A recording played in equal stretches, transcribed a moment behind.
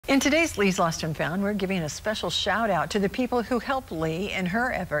In today's Lee's Lost and Found, we're giving a special shout out to the people who helped Leigh in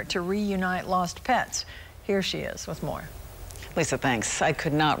her effort to reunite lost pets. Here she is with more. Lisa, thanks. I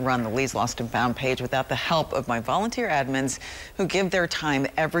could not run the Lee's Lost and Found page without the help of my volunteer admins who give their time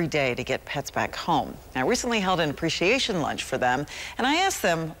every day to get pets back home. I recently held an appreciation lunch for them, and I asked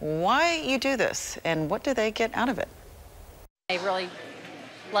them why you do this and what do they get out of it. I really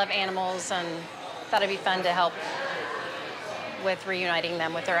love animals and thought it'd be fun to help with reuniting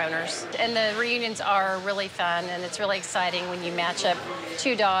them with their owners. And the reunions are really fun, and it's really exciting when you match up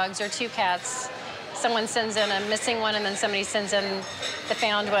two dogs or two cats. Someone sends in a missing one, and then somebody sends in the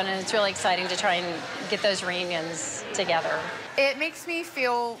found one, and it's really exciting to try and get those reunions together. It makes me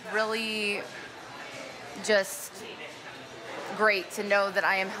feel really just great to know that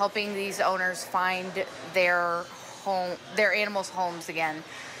I am helping these owners find their home, their animals' homes again,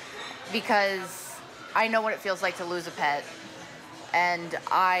 because I know what it feels like to lose a pet, and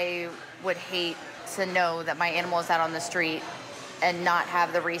I would hate to know that my animal is out on the street and not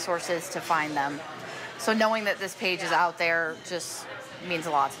have the resources to find them. So knowing that this page is out there just means a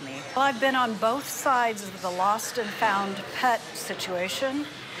lot to me. Well, I've been on both sides of the lost and found pet situation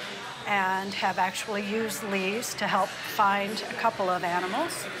and have actually used Leigh's to help find a couple of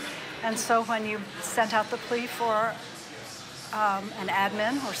animals. And so when you sent out the plea for an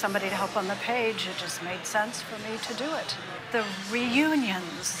admin or somebody to help on the page, it just made sense for me to do it. The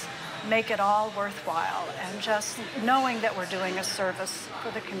reunions make it all worthwhile, and just knowing that we're doing a service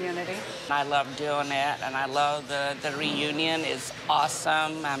for the community. I love doing it, and I love the reunion is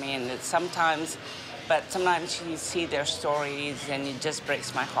awesome. I mean, sometimes you see their stories, and it just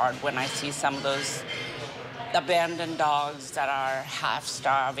breaks my heart when I see some of those abandoned dogs that are half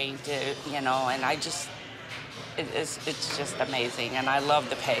starving to, and I just, it's just amazing, and I love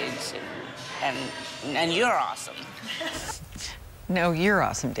the page, and you're awesome. No, you're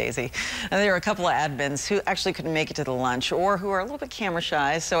awesome, Daisy. And there are a couple of admins who actually couldn't make it to the lunch or who are a little bit camera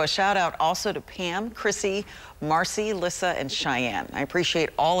shy. So a shout out also to Pam, Chrissy, Marcy, Lissa, and Cheyenne. I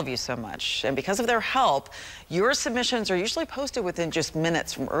appreciate all of you so much. And because of their help, your submissions are usually posted within just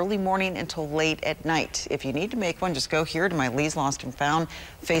minutes from early morning until late at night. If you need to make one, just go here to my Lee's Lost and Found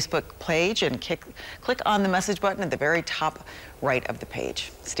Facebook page and click on the message button at the very top right of the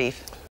page. Steve?